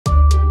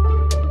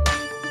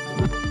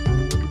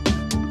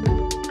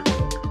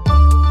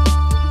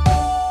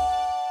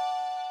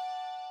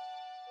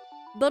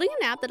Building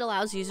an app that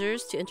allows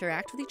users to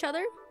interact with each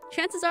other?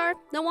 Chances are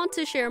they'll want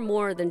to share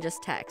more than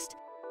just text.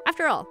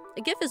 After all,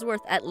 a GIF is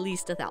worth at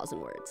least 1,000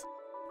 words.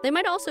 They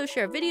might also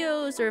share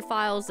videos or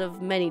files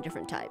of many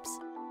different types.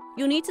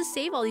 You'll need to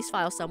save all these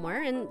files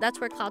somewhere, and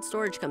that's where cloud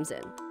storage comes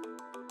in.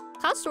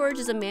 Cloud storage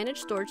is a managed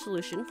storage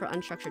solution for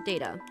unstructured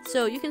data,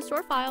 so you can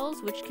store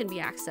files which can be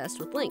accessed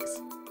with links.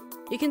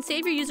 You can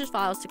save your users'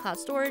 files to cloud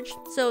storage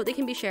so they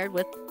can be shared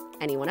with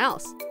anyone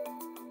else.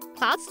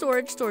 Cloud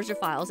storage stores your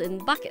files in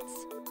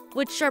buckets,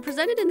 which are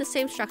presented in the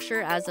same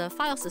structure as a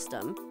file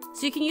system,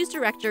 so you can use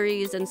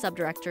directories and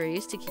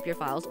subdirectories to keep your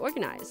files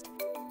organized.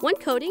 When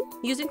coding,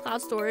 using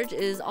cloud storage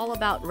is all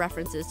about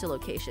references to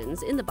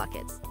locations in the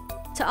buckets.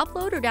 To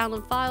upload or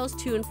download files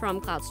to and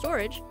from cloud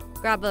storage,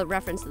 grab a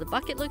reference to the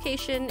bucket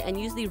location and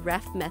use the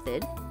ref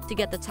method to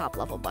get the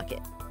top-level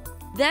bucket.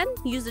 Then,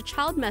 use the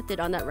child method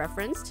on that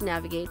reference to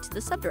navigate to the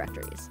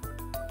subdirectories.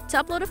 To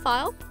upload a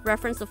file,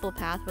 reference the full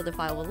path where the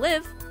file will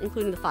live,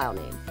 including the file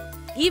name,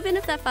 even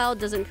if that file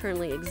doesn't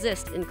currently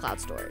exist in cloud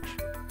storage.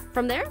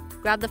 From there,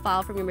 grab the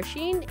file from your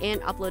machine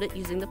and upload it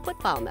using the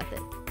put file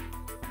method.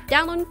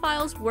 Downloading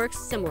files works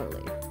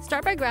similarly.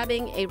 Start by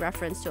grabbing a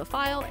reference to a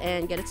file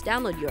and get its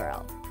download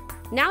URL.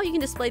 Now you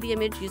can display the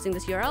image using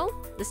this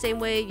URL, the same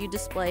way you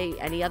display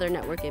any other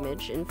network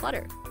image in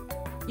Flutter.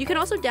 You can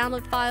also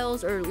download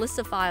files or lists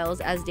of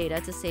files as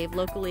data to save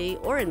locally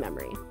or in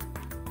memory.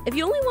 If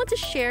you only want to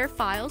share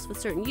files with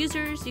certain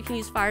users, you can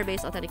use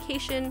Firebase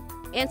authentication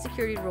and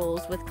security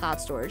rules with cloud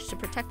storage to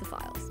protect the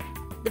files.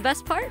 The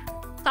best part?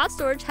 Cloud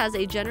storage has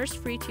a generous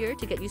free tier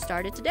to get you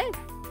started today.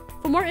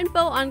 For more info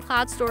on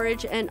cloud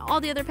storage and all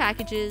the other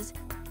packages,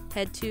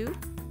 head to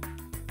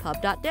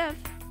pub.dev.